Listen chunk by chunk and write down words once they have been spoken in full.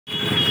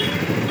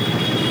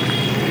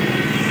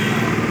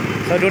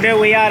So today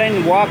we are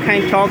in walk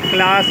and talk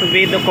class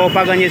with the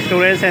Kopaganj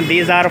students, and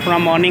these are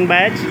from morning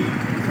batch,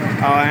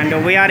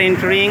 and we are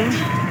entering.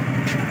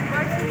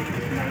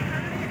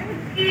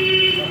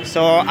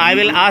 So I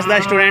will ask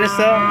the students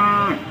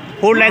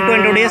who would like to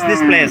introduce this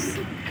place.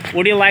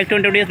 Would you like to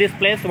introduce this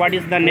place? What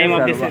is the name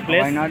of this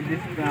place? Why not?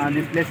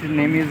 This place's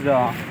name is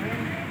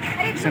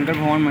Shankar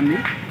Bhavan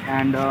Mandir,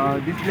 and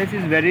this place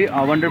is very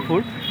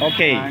wonderful.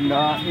 Okay. And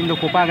in the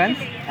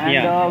Kopaganj,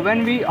 and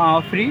when we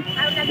are free,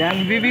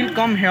 then we will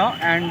come here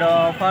and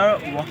for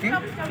walking,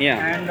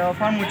 and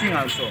for mooching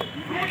also.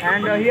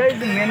 And here is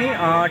many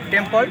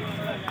temple,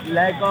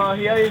 like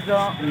here is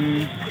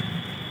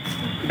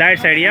That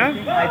side, yeah.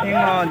 I think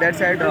that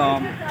side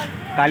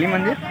Kali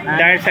Mandir.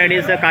 That side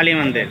is the Kali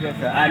Mandir. Yes,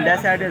 sir. And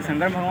that side is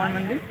Shankar Bhavan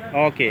Mandir.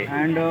 Okay.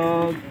 And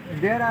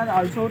there are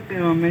also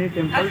many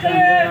temples and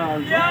there are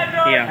also.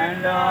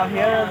 And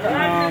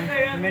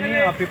here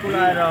many people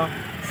are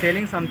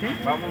selling something,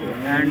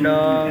 and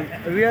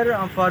we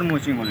are for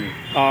mooching only.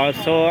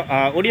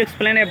 Would you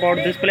explain about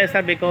this place,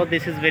 sir? Because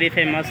this is very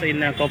famous in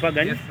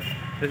Kopaganj. Yes,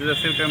 this is a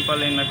Shiv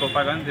temple in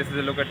Kopaganj. This is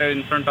located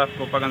in front of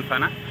Kopaganj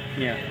Thana.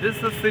 Yeah. This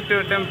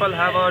Shiv temple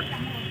have a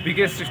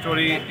biggest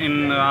story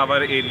in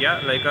our area.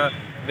 Like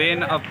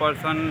when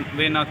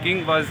a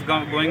king was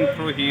going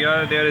through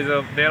here,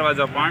 there was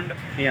a pond,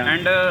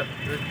 and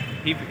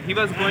he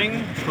was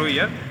going through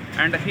here,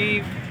 and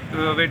he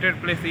waited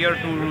place here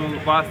to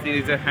wash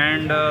his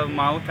hand,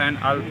 mouth, and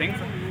all things.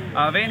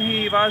 When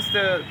he washed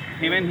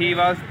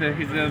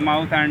his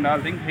mouth and all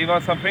things, he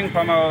was suffering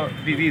from a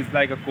disease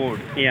like a cold.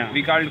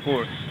 We called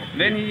cold.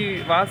 When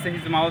he washed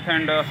his mouth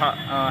and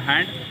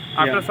hand,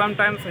 after some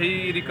time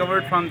he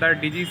recovered from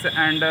that disease,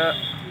 and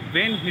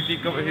when he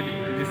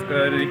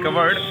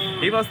recovered,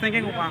 he was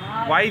thinking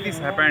why this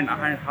happened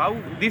and how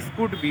this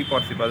could be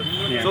possible.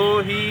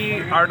 So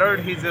he ordered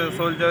his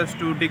soldiers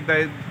to dig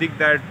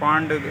that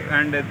pond,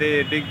 and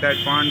they dig that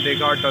pond. They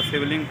got a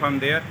shivling from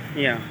there.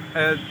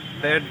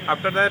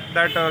 After that,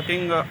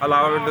 king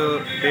allowed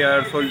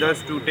their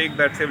soldiers to take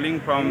that shivling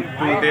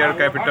to their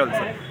capitals.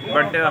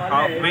 But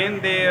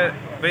when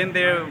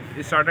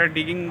they started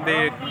digging,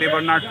 they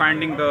were not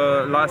finding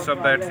the last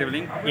of that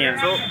shivling.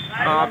 So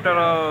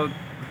after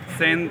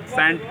Sant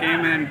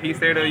came and he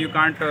said, you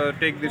can't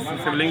take this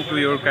shivling to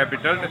your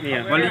capital.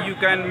 Only you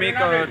can make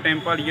a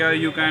temple here,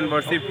 you can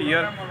worship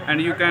here,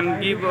 and you can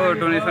give a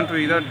donation to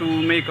either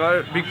to make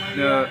a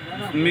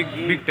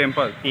big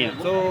temple.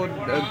 So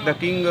the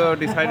king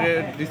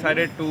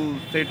decided to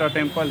set a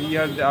temple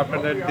here.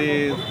 After that,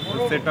 they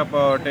set up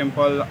a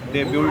temple.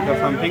 They built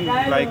something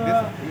like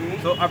this.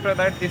 So after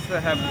that, this is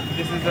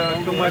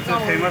too much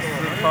famous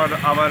for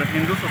our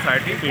Hindu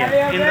society.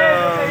 In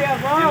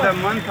the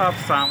month of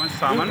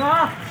Sawan.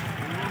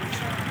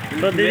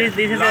 So this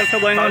is also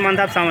going on month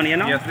of Sawan, you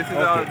know? Yes,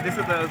 this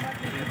is the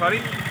sorry.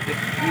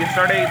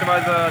 Yesterday it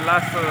was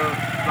last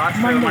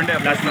Monday.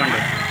 Last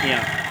Monday.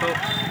 So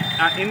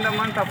in the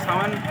month of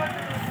Sawan,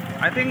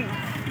 I think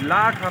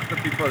lakh of the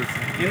people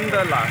in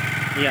the lakh.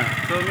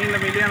 So the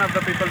million of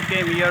the people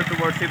came here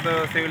to worship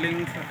the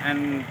shivlings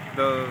and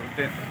the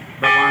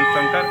Bhagwan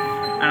Shankar,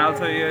 and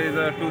also here is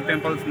two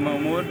temples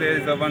more. There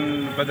is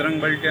one Bajrang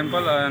Bali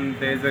temple, and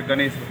there is a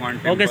Ganesh Bhagwan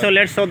temple. Okay, so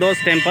let's show those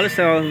temples.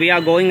 So we are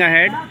going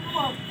ahead,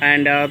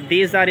 and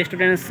these are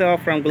students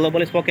from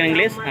Global Spoken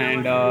English,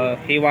 and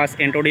he was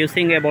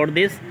introducing about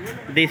this.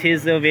 This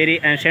is a very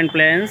ancient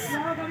place,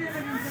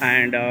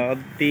 and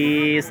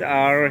these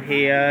are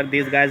here.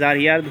 These guys are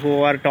here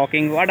who are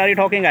talking. What are you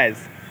talking,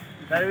 guys?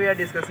 Sir, we are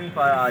discussing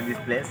for this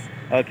place.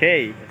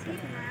 Okay.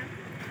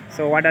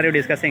 So what are you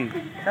discussing?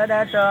 Sir,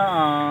 that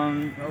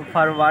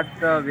for what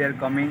we are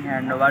coming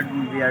and what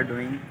we are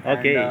doing.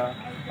 Okay. And,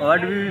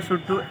 what we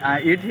should to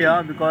eat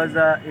here, because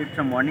it's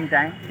a morning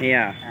time.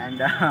 And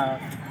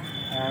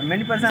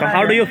many persons. So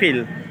how do you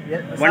feel?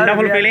 Yes,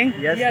 wonderful feeling?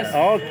 Yes.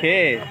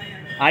 Okay.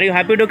 Are you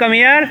happy to come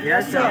here?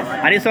 Yes, sir.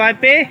 Are you so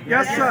happy?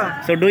 Yes,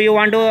 sir. So do you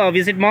want to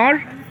visit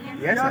more?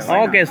 Yes, sir.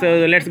 Okay,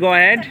 so let's go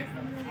ahead.